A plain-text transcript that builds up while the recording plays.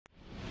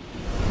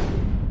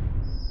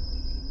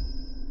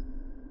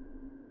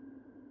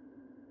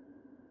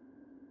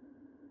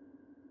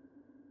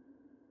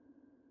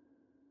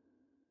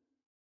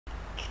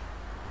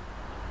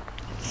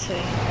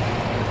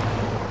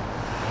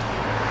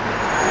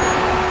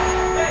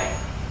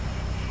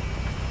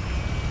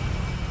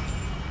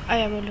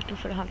yeah, we're looking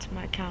for the huntsman.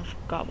 I kind of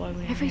forgot why we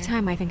were Every here.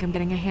 time I think I'm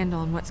getting a handle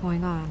on what's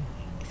going on,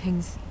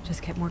 things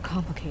just get more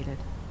complicated.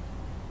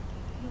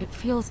 It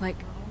feels like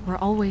we're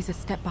always a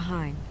step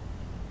behind.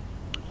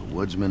 The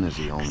woodsman is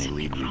the only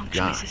lead Wrong we've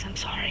got. choices, I'm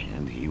sorry.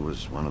 And he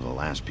was one of the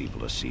last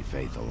people to see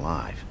Faith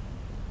alive.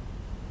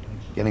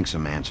 Getting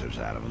some answers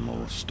out of him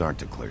will start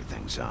to clear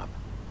things up.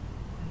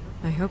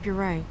 I hope you're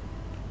right.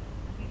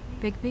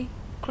 Bigby,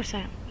 Of course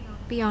I am.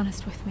 be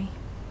honest with me.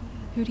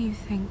 Who do you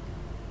think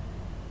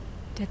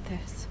did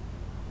this?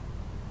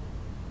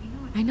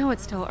 I know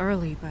it's still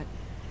early, but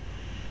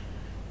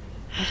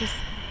I just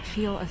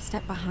feel a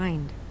step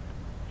behind.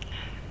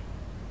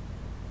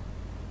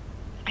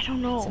 I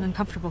don't know. It's an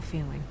uncomfortable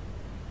feeling.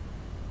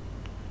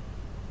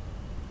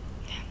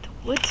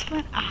 The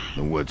woodsman? Ah.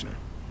 The woodsman.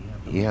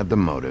 He had the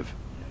motive.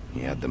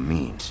 He had the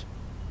means.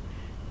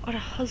 Or the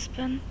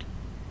husband?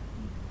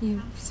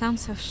 You sound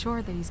so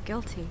sure that he's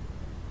guilty.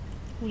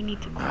 We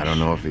need to question. I don't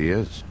know if he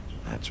is.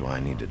 That's why I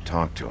need to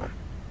talk to him.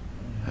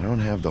 I don't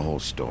have the whole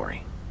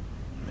story.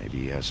 Maybe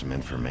he has some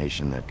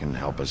information that can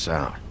help us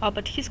out. Oh,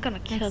 but he's gonna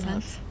kill Makes us.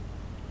 sense.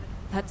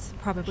 That's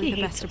probably He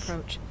the hates best us.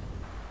 approach.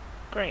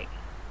 Great.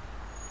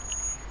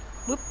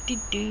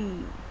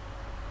 Whoop-de-doo.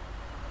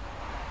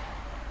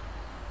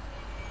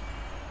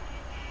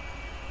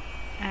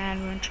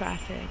 And we're in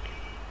traffic.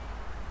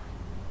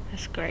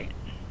 That's great.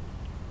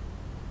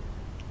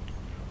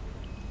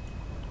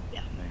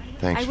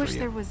 Thanks I for wish you.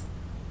 there was...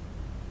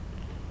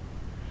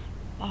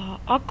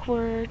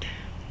 Awkward.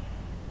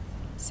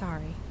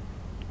 Sorry.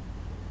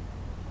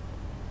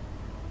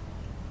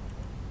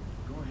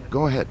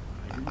 Go ahead.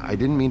 I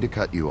didn't mean to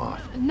cut you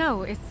off.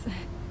 No, it's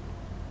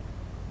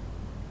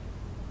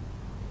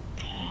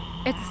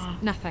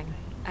nothing.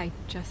 I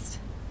just...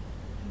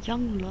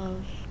 Young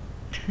love.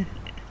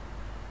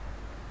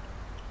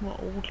 What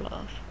old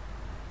love?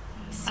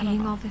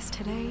 Seeing all this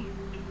today,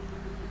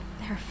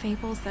 there are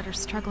fables that are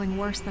struggling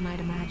worse than I'd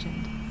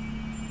imagined.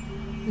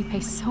 We pay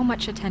so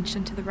much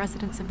attention to the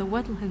residents of the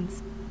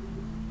woodlands.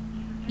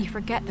 You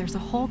forget there's a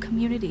whole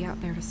community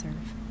out there to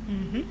serve.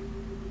 Mm-hmm.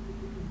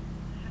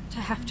 To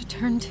have to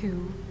turn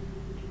to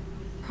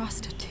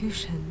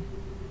prostitution.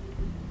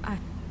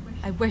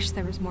 I wish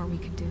there was more we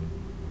could do.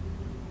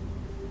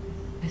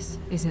 This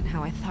isn't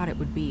how I thought it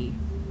would be.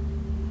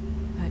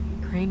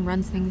 But Crane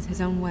runs things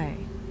his own way.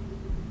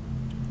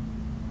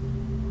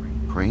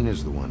 Crane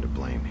is the one to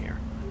blame here,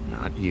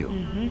 not you.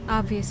 Mm-hmm.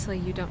 Obviously,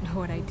 you don't know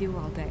what I do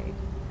all day.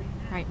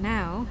 Right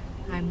now,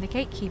 I'm the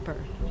gatekeeper,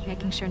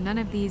 making sure none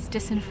of these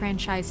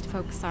disenfranchised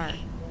folks are,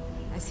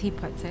 as he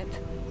puts it,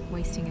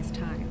 wasting his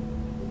time.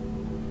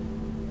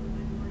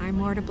 I'm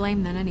more to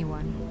blame than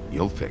anyone.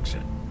 You'll fix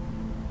it.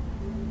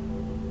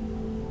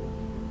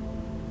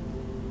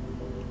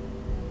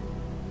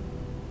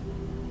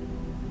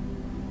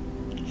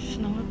 Just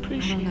no I don't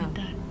appreciate know.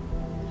 that.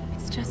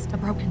 It's just a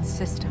broken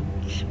system.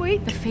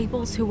 Sweet. The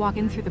fables who walk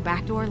in through the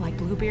back door like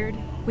Bluebeard,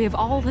 we have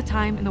all the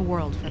time in the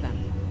world for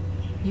them.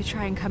 You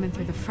try and come in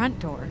through the front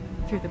door,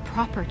 through the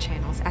proper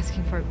channels,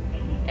 asking for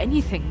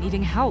anything,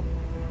 needing help.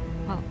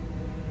 Well,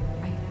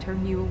 I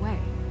turn you away.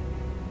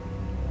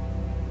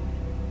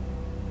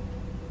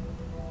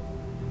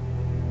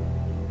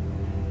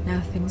 Now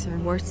things are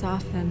worse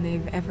off than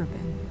they've ever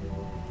been.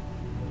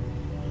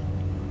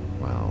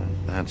 Well,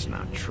 that's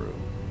not true.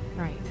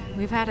 Right.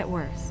 We've had it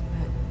worse,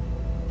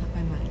 but not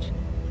by much.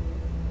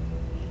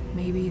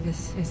 Maybe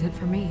this isn't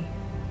for me.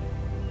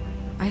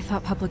 I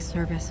thought public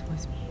service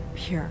was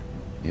pure.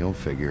 You'll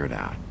figure it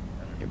out.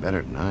 You're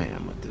better than I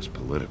am with this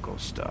political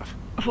stuff.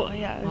 Well,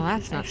 yeah. Well,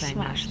 that's it's not like saying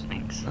smash much.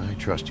 things. I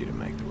trust you to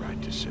make the right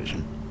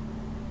decision.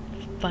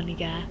 Funny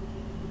guy.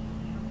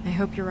 I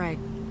hope you're right.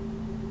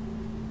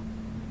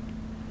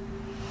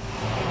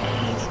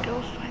 Let's go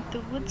find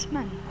the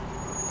woodsman.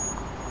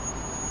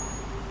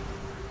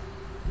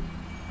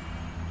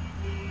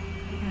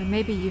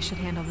 Maybe you should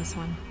handle this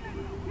one.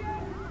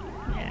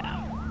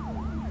 Yeah.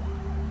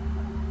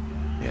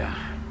 Yeah,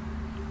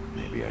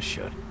 maybe I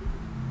should.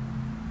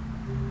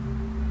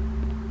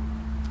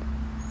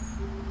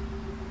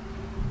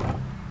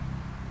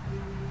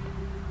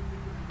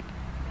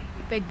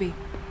 Bigby.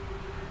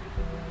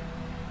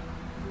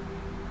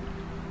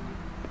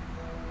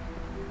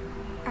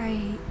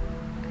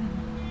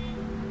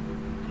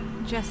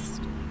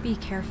 Just be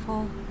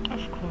careful,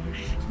 Of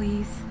course.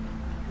 please.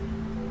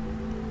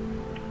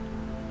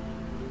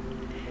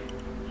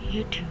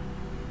 You too.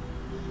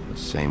 The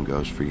same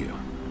goes for you.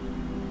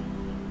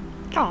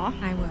 Aw.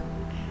 I will.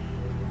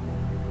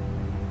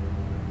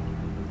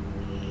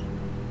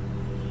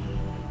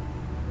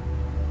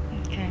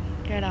 Okay,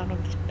 get out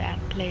of this bad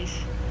place.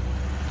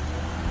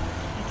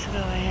 Let's go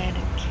ahead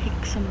and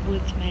kick some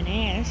woodsman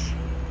ass.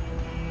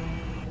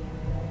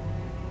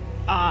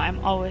 I'm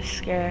always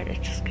scared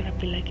it's just gonna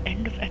be like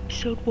end of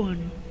episode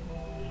 1.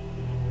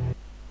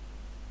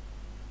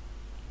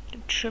 The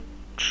trip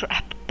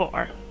trap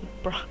bar.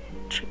 Bruh,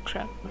 trip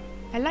trap.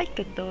 I liked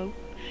it though.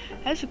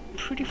 That's a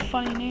pretty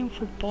funny name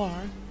for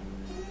bar.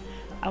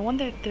 I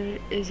wonder if there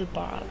is a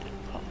bar out there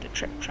called the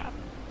Trip Trap.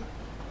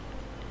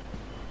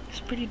 It's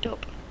pretty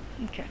dope.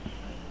 Okay.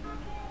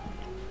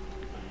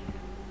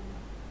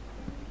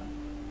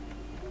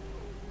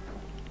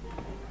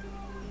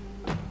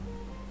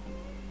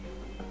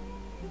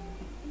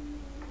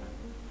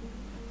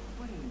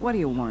 What do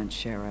you want,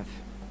 Sheriff?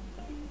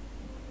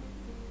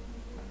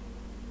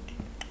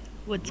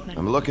 Woodsman.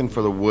 I'm looking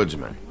for the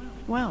woodsman.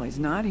 Well, he's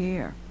not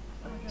here.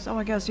 So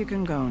I guess you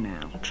can go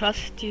now. I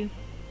trust you.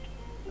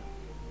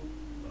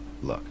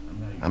 Look,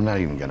 I'm not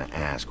even gonna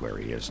ask where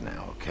he is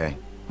now, okay?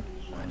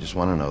 I just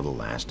want to know the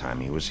last time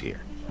he was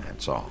here.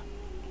 That's all.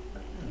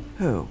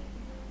 Who?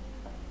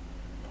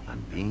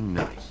 I'm being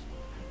nice,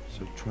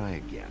 so try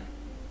again.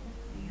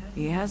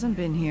 He hasn't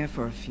been here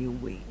for a few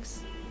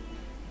weeks.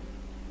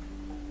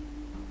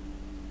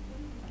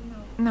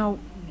 No,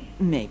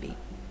 maybe.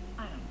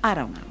 I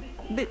don't know.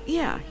 But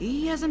yeah,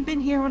 he hasn't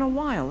been here in a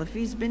while, if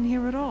he's been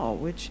here at all,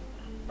 which...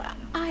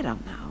 I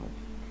don't know.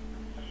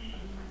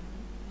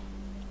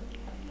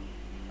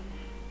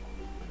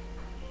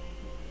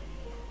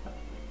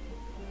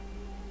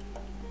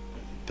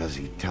 Does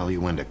he tell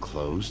you when to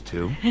close,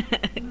 too?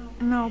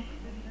 Nope.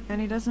 And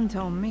he doesn't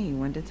tell me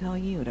when to tell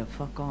you to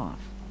fuck off.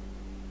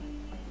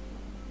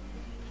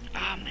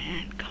 Oh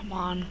man, come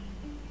on.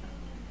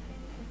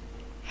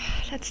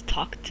 Let's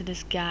talk to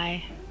this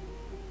guy.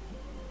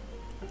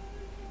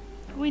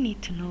 We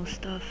need to know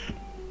stuff.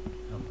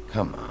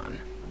 Come on.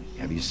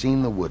 Have you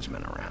seen the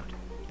woodsman around?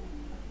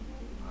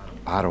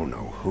 I don't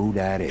know who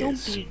that Don't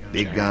is. be a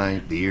Big jerk. guy,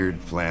 beard,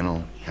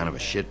 flannel, kind of a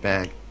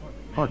shitbag.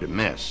 Hard to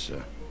miss.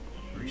 Are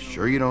you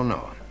sure you don't know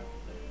him?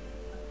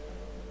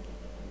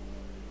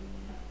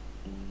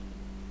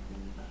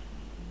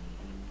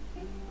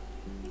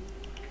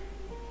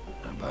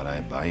 How about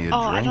I buy you a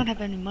Oh, drink? I don't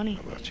have any money.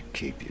 How about you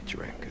keep your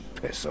drink and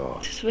piss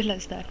off? Just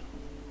realized that.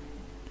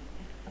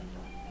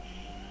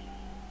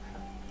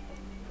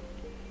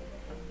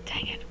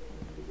 Dang it.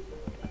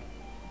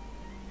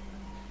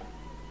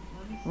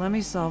 Let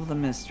me solve the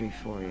mystery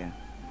for you.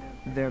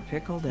 They're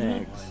pickled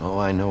eggs. Oh,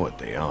 I know what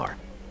they are.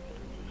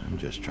 I'm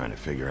just trying to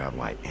figure out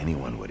why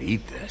anyone would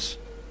eat this.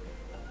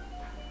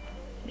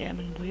 Yeah, I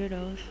mean,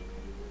 weirdos.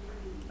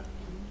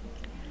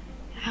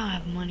 I don't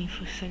have money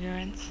for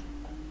cigarettes.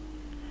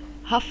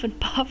 Huff and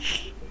puff.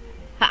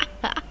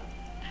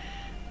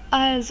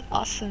 That is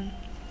awesome.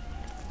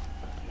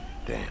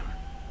 Damn.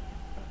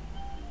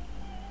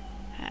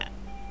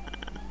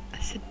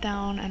 Sit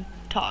down and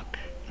talk.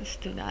 Let's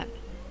do that.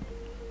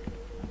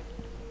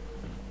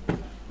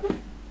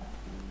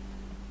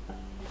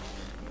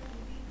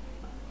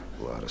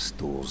 A lot of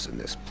stools in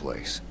this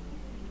place.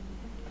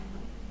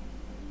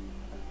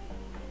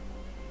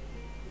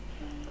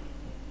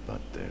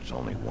 But there's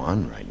only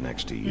one right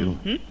next to you.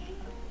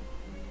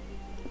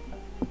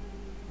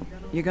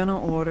 You gonna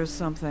order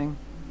something?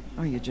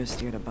 Or you just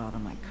here to bother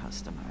my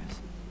customers?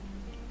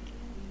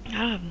 I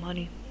don't have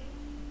money.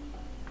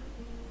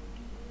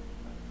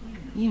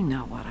 You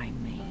know what I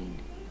mean.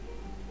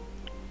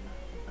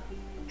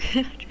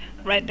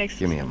 Right next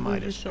Give to me a the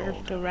Midas reserve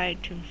gold. the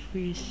right to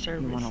free You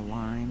service. want a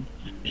lime?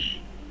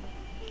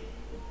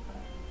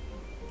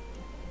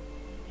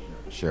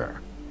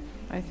 Sure.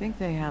 I think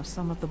they have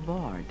some at the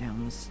bar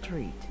down the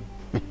street.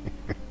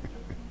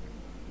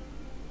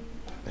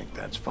 Think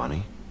that's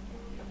funny?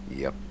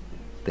 Yep.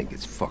 Think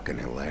it's fucking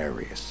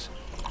hilarious.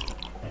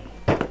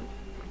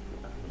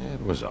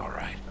 It was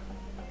alright.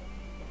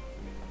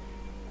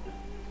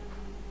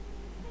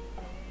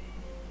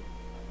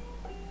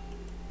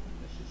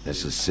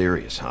 This is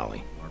serious,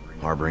 Holly.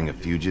 Harboring a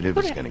fugitive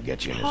is gonna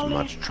get you in as Holly,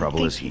 much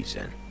trouble as thank he's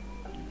in.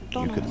 You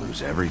Don't- could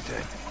lose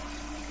everything.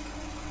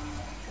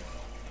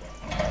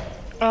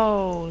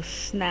 Oh,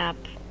 snap.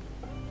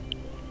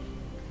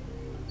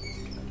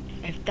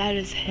 If that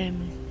is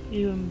him,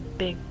 you're in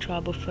big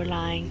trouble for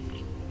lying.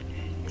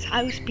 'Cause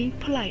I was being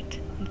polite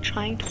and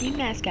trying to be a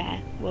nice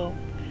guy. Well,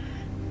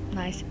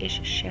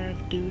 nice-ish sheriff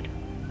dude.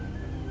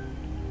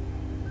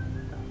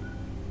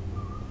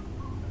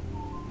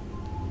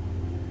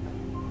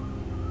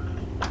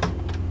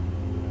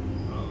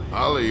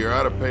 Holly, you're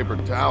out of paper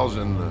towels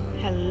and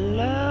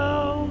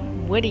Hello,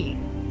 Woody.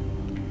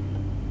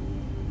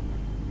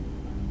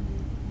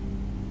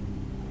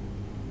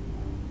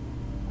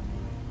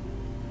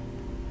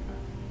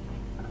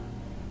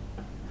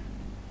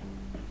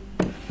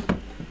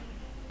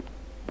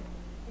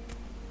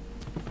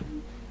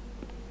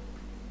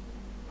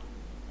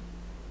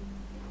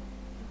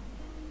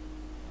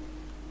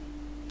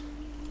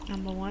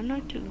 Number 1 or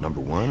 2? Number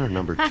 1 or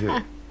number 2?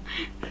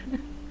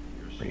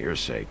 For your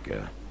sake,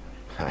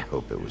 I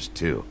hope it was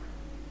 2.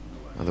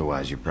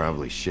 Otherwise, you're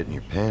probably shitting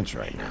your pants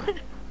right now.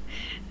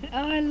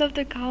 Oh, I love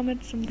the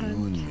comments You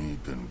sometimes. and me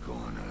been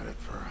going at it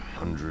for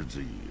hundreds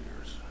of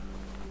years.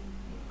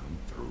 I'm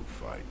through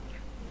fighting.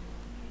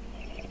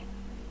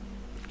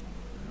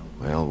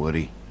 Well,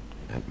 Woody,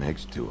 that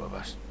makes 2 of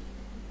us.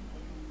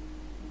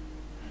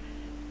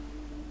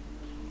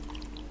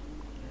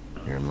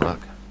 You're in luck.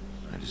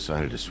 I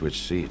decided to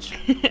switch seats.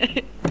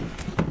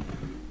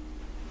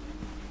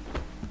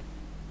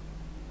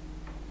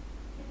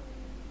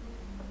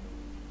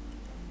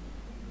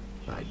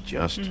 I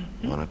just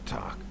want to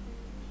talk.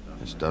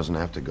 This doesn't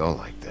have to go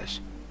like this.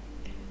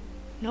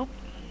 Nope.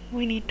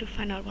 We need to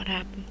find out what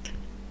happened.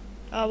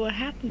 Oh, what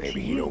happened to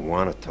Maybe you? he don't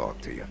want to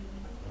talk to you.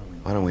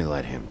 Why don't we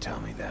let him tell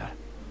me that?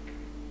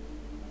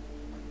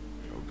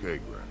 Okay,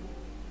 Grant.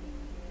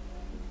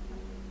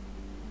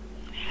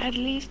 At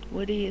least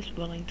Woody is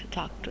willing to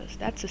talk to us.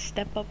 That's a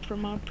step up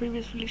from our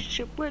previous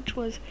relationship, which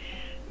was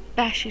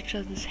bash each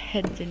other's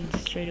heads in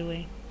straight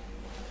away.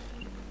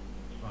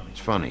 It's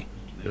funny.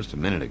 Just a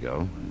minute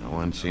ago, no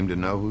one seemed to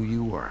know who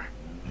you were.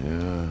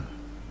 Yeah,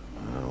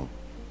 well,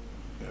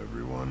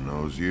 everyone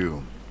knows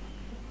you.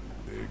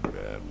 Big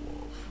Bad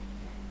Wolf.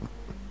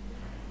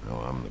 Now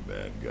I'm the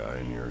bad guy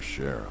and you're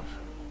sheriff.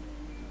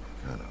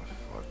 What kind of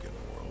fucking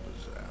world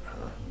is that,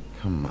 huh?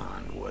 Come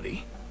on,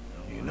 Woody.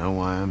 You know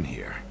why I'm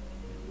here.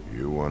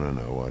 You want to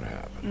know what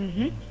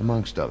happened?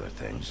 Amongst other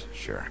things,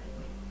 sure.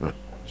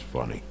 It's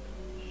funny.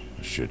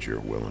 The shit you're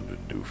willing to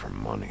do for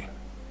money.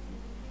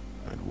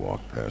 I'd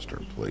walk past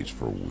her place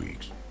for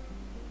weeks.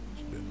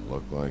 She didn't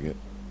look like it,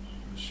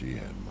 but she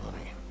had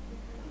money.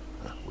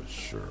 I was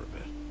sure of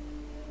it.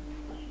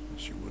 And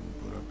she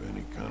wouldn't put up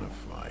any kind of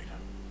fight.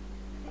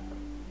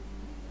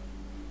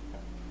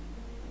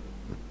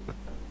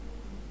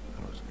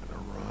 I was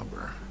gonna rob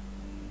her.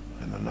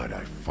 And the night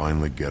I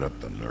finally get up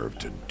the nerve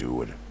to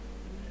do it,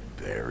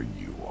 there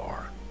you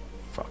are,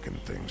 fucking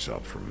things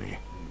up for me.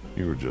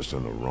 You were just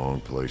in the wrong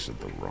place at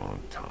the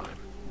wrong time.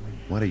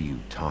 What are you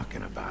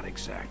talking about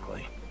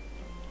exactly?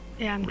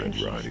 Yeah, I'm Red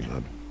confused. Riding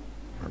Hood,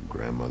 her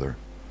grandmother.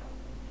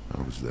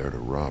 I was there to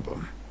rob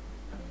him.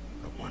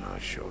 But when I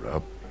showed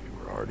up, you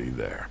were already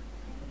there,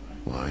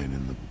 lying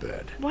in the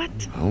bed. What?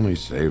 I only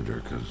saved her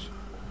because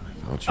I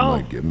thought she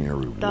might give me a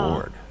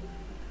reward.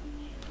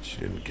 But she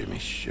didn't give me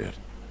shit.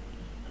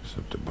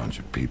 Except a bunch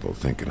of people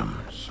thinking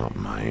I'm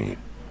something I ain't.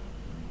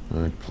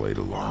 I played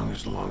along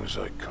as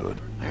I could.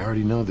 I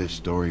already know this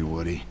story,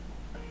 Woody.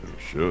 You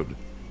should.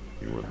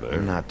 You were there.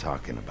 I'm not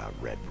talking about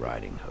Red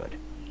Riding Hood.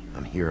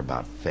 I'm here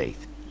about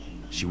Faith.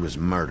 She was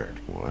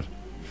murdered. What?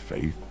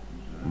 Faith?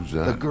 Who's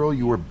that? The girl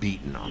you were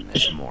beating on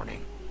this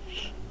morning.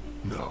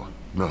 No.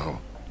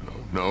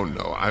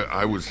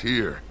 I was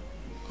here.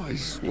 I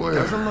swear.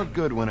 Doesn't look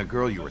good when a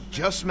girl you were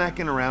just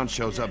smacking around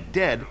shows up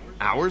dead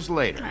hours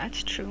later.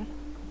 That's true.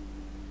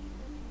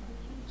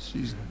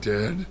 She's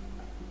dead?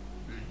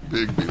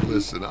 Bigby,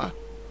 listen,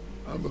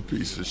 I'm a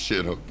piece of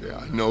shit, okay?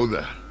 I know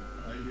that.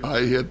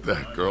 I hit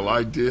that girl,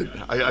 I did.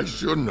 I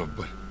shouldn't have,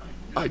 but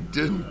I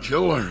didn't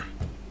kill her.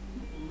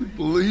 You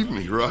believe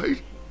me,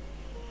 right?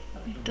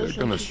 They're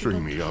gonna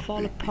string me up,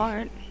 fall Bigby.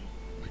 apart.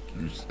 Like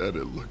you said,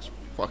 it looks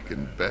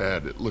fucking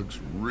bad. It looks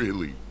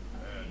really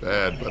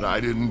bad, but I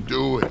didn't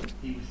do it.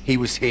 He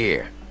was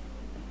here.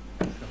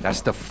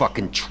 That's the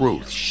fucking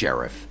truth,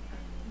 Sheriff.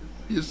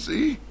 You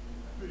see?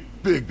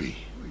 Bigby,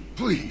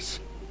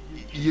 please.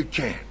 You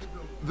can't.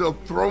 They'll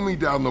throw me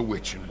down the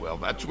witching well.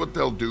 That's what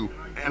they'll do.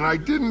 And I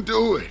didn't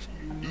do it.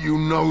 You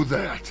know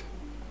that.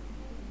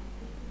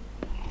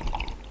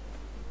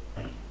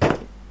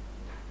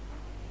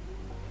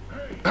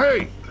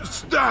 Hey,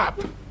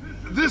 stop!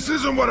 This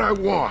isn't what I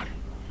want.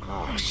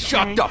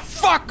 Shut the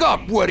fuck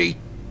up, Woody!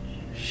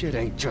 Shit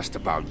ain't just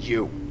about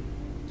you.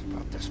 It's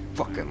about this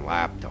fucking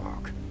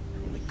lapdog.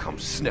 Only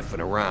comes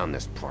sniffing around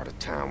this part of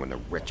town when the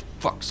rich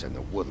fucks in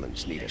the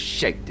woodlands need a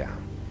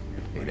shakedown.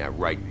 Ain't that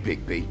right,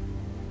 Bigby?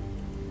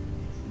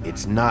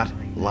 It's not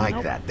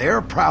like that. There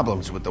are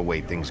problems with the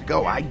way things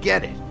go, I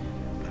get it.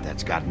 But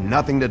that's got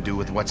nothing to do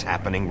with what's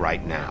happening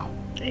right now.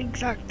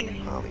 Exactly.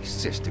 Holly's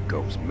sister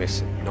goes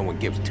missing. No one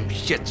gives two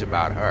shits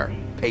about her.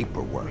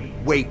 Paperwork,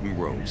 waiting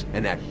rooms,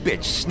 and that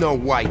bitch Snow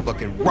White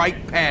looking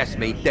right past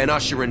me, then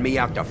ushering me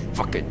out the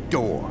fucking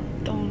door.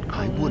 Don't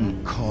call I her.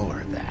 wouldn't call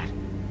her that.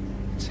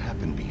 It's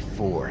happened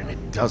before, and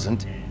it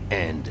doesn't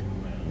end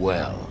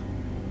well.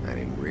 I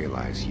didn't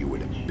realize you were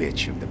the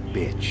bitch of the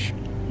bitch.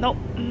 Nope,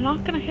 I'm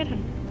not gonna hit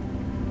him.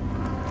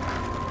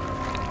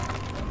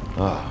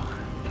 Oh,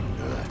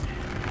 good.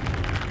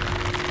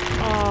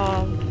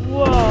 Oh,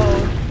 whoa.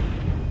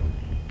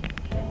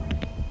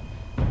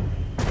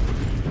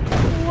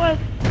 What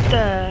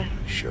the?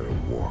 Should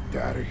have walked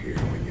out of here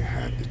when you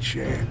had the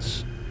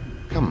chance.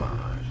 Come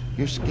on,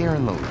 you're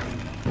scaring the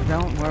lady.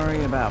 Don't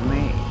worry about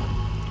me.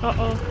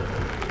 Uh-oh.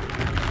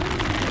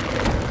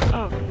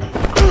 Oh.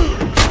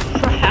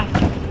 Crap.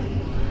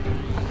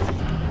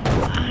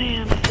 I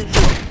am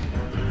physical.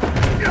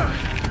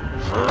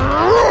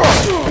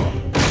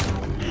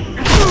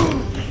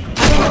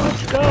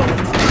 Let's go.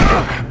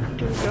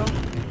 Here we go.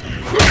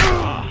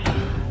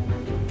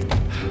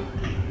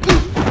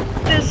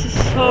 This is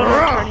so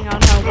not turning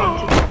out how I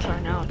wanted it to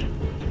turn out.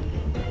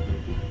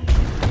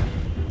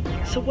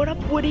 So what up,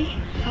 Woody?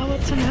 How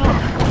about some help?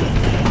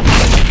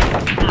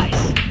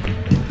 Nice.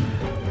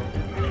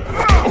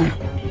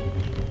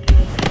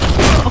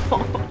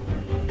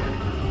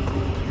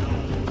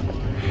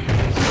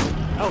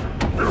 Oh,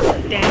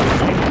 damn.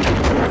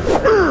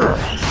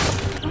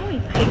 Only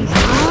things.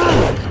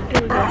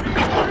 There we go.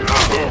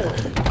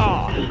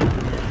 Oh.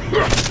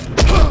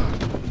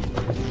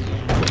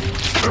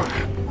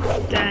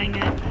 Dang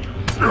it.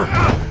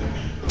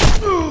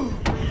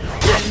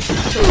 I'm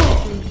so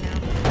screwed now.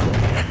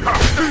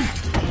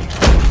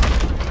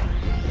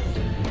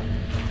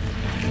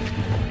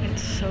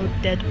 It's so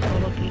dead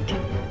probably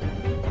too.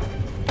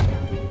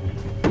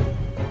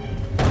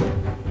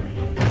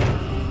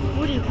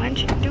 Woody, why aren't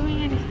you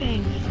doing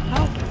anything?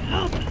 Help,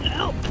 help!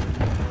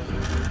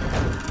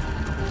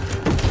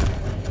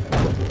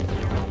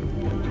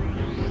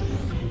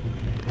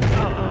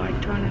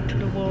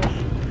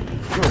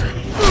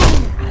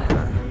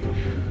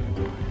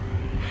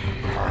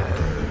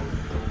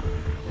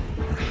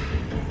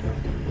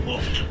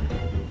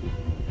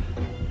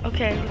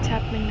 Okay, it's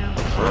happening now.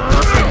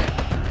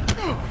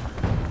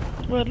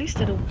 Well, at least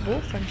the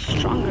wolf, I'm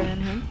stronger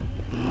than him.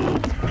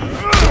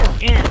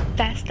 And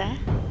faster.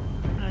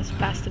 I was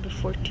faster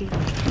before too.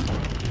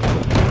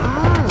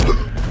 Oh.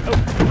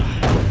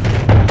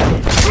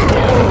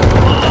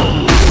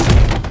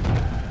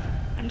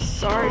 I'm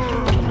sorry,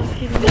 dude. You're not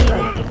giving me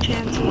any other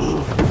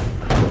chances.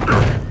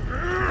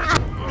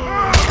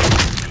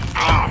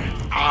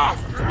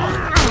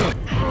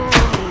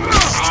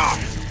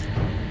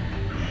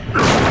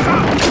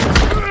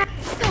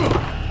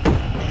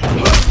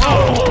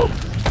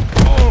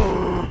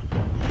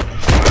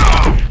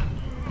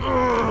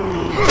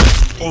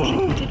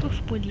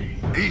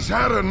 He's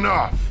had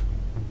enough.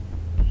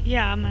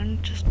 Yeah, man,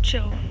 just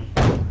chill.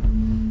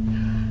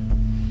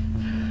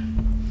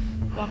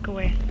 Walk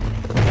away.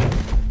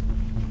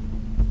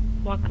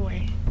 Walk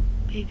away.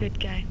 Be a good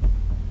guy.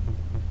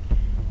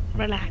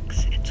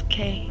 Relax, it's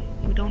okay.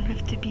 We don't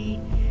have to be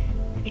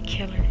a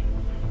killer.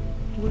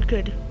 We're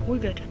good. We're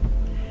good.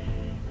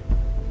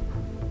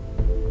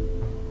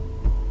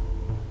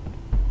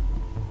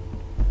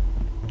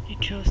 You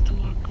chose to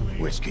walk away.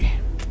 Whiskey.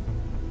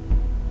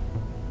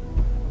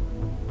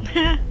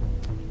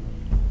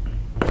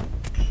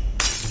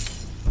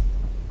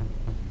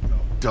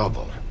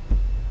 Double.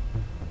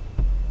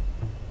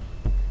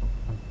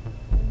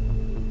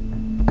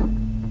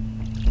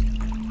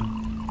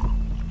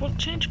 We'll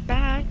change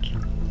back.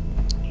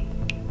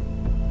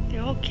 They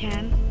all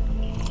can.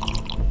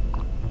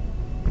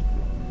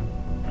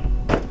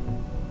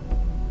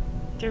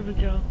 There we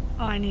go.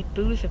 Oh, I need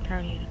booze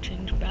apparently to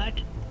change back.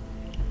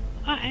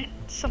 Alright,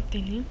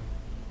 something new.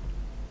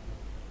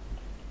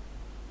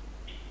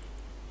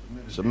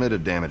 Submit a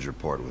damage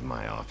report with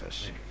my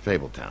office.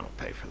 Fabletown will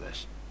pay for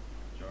this.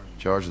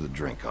 Charge of the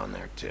drink on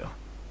there, too.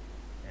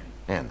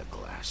 And the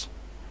glass.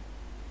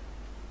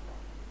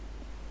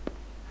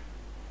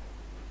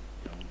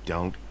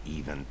 Don't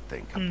even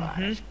think about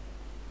it.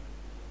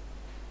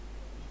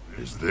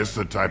 Is this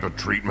the type of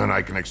treatment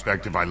I can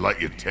expect if I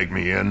let you take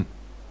me in?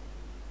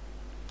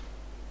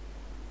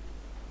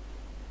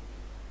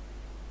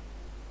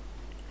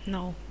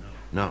 No.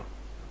 No.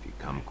 If you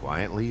come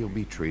quietly, you'll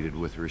be treated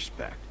with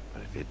respect.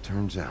 But if it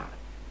turns out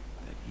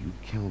that you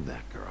killed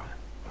that girl,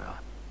 well,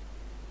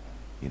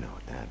 you know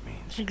what that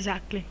means.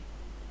 Exactly.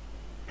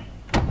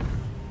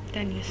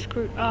 Then you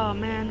screwed. Oh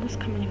man, who's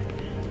coming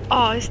in?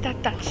 Oh, is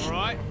that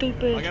Alright,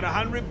 stupid? I got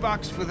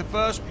 $100 for the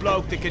first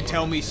bloke that can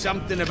tell me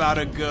something about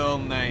a girl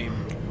name.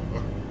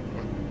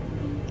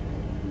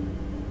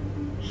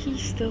 He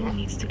still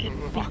needs to get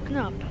beaten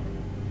up.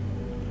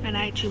 And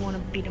I actually want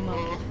to beat him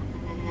up.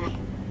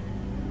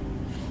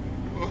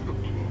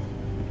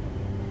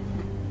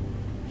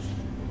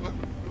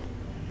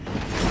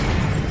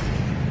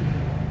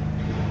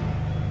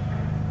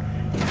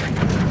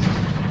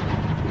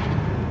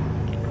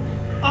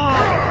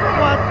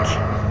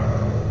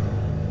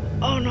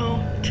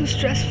 Too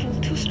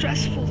stressful, too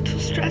stressful, too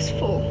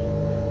stressful.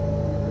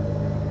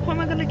 Who am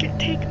I gonna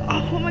take? Oh,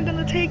 who am I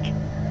gonna take?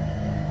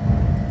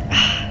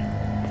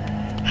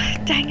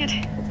 Dang it.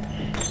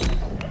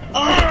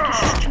 Oh,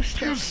 this is too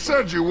stressful. You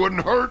said you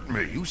wouldn't hurt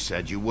me. You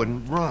said you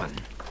wouldn't run.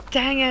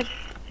 Dang it.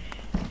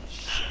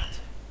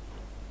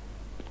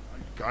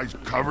 Guy's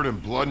covered in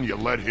blood and you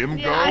let him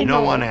go? I No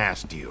know. one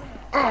asked you.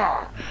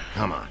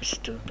 Come on.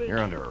 Stupid. You're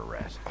under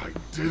arrest. I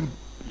didn't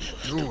I'm so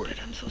do stupid.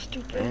 it. I'm so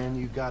stupid. And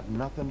you got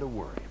nothing to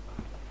worry about.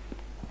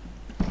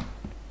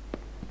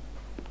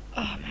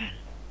 Oh man.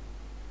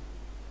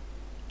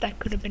 That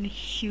could have been a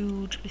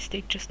huge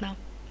mistake just now.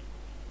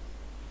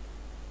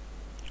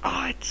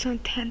 Oh, it's so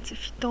intense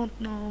if you don't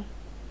know.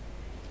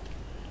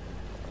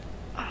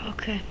 Oh,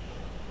 okay.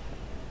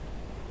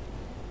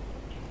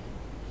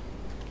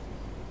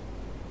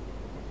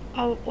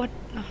 Oh, what?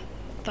 Oh,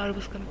 thought it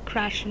was gonna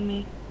crash on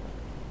me.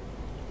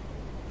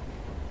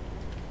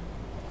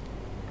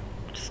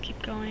 Just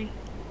keep going.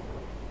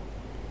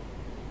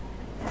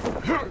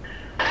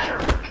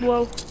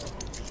 Whoa.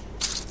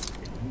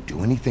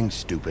 Do anything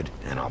stupid,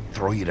 and I'll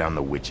throw you down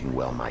the witching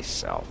well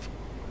myself.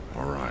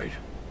 All right.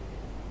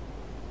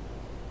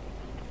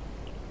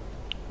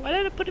 Why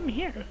did I put him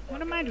here?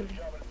 What am I doing?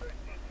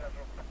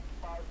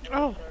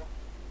 Oh.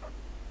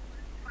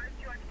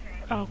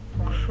 Oh,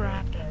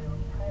 crap.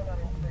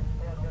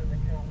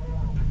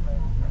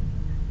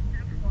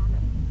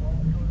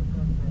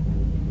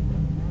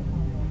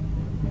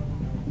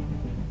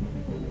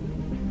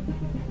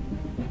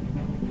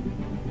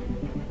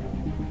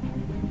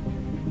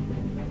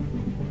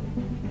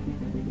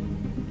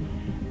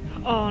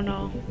 Oh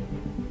no.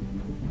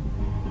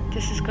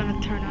 This is gonna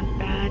turn out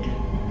bad.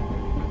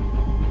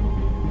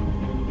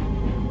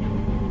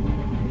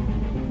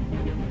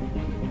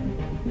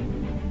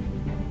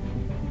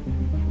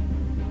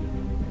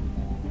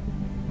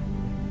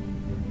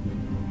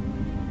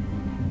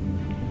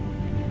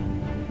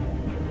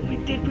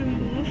 Wait, did we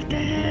move the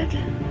head?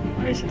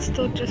 Or is it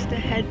still just the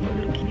head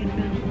we're looking at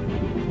now?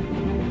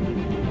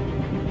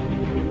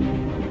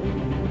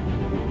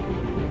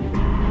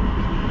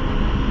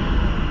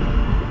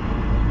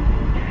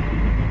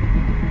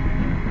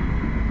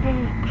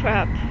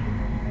 Crap.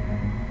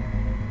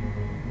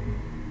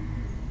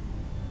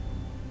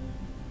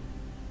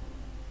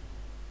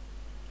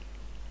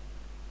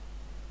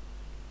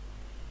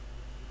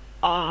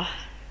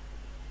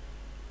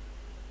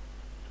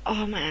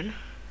 Oh man.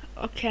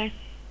 Okay.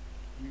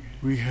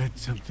 We had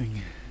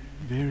something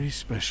very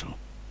special.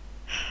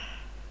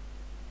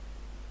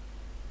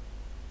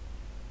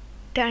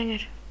 Dang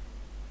it.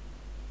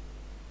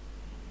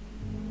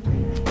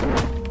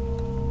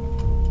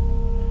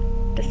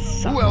 That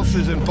sucks. Who else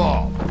is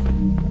involved?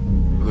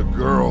 The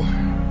girl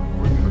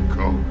with the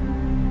coat.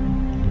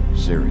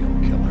 Serial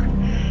killer.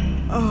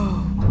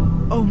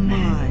 Oh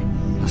my.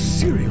 A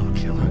serial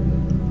killer?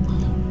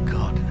 Oh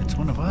God, it's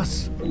one of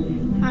us.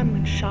 I'm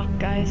in shock,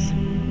 guys.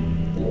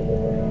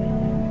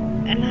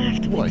 And I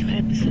have to wait for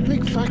episode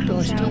big 2 fat comes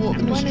guy still out. out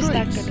in the When is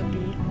that streets. gonna be?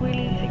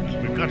 Really?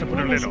 Like, We've got to put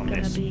a when lid is it on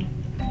gonna this. be?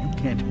 If you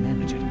can't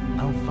manage it,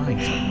 I'll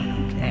find someone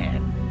who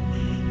can.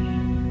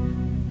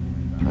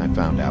 I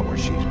found out where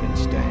she's been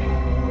staying.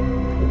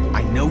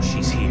 I know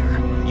she's here.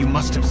 You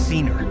must have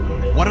seen her.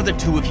 What are the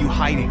two of you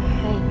hiding?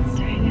 Thanks.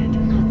 Dang it.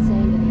 Not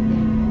saying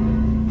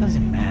anything.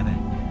 Doesn't matter.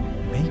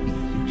 Maybe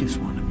you just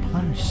want to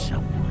punish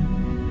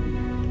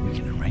someone. We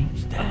can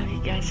arrange that. Oh, you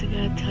guys, I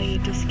gotta tell you,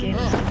 this game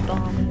is the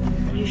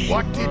bomb. You should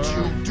What did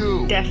you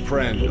do? definitely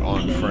Friend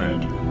on play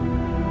friend.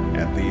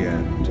 At the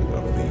end of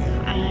the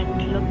end. it.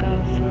 And look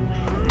out for when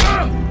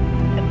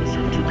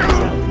episode 2 comes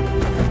out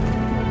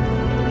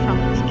from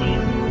this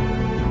game.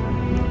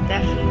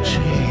 Definitely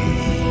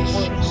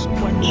Jesus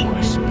watching.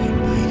 Christ,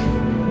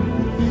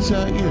 Bigby. Is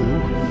that you?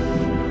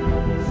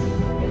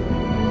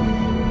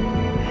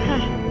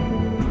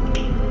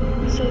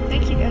 So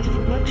thank you guys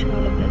for watching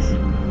all of this.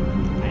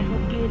 I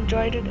hope you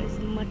enjoyed it as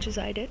much as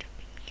I did.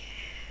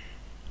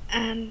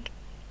 And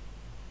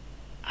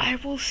I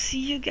will see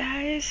you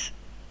guys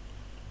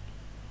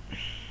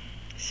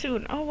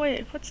soon. Oh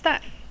wait, what's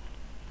that?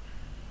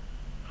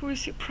 Who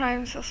is your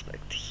prime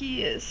suspect?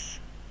 He is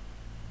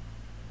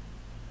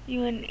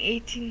UN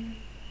 18.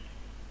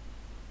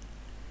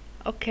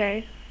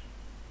 Okay.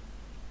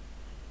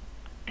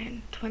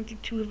 And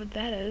 22 what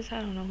that is. I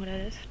don't know who that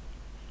is.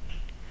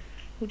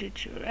 Who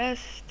did you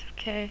arrest?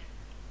 Okay.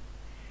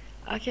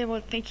 Okay,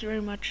 well, thank you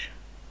very much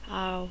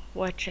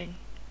watching.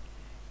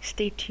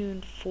 Stay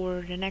tuned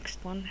for the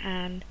next one,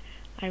 and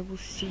I will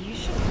see you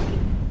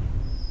soon.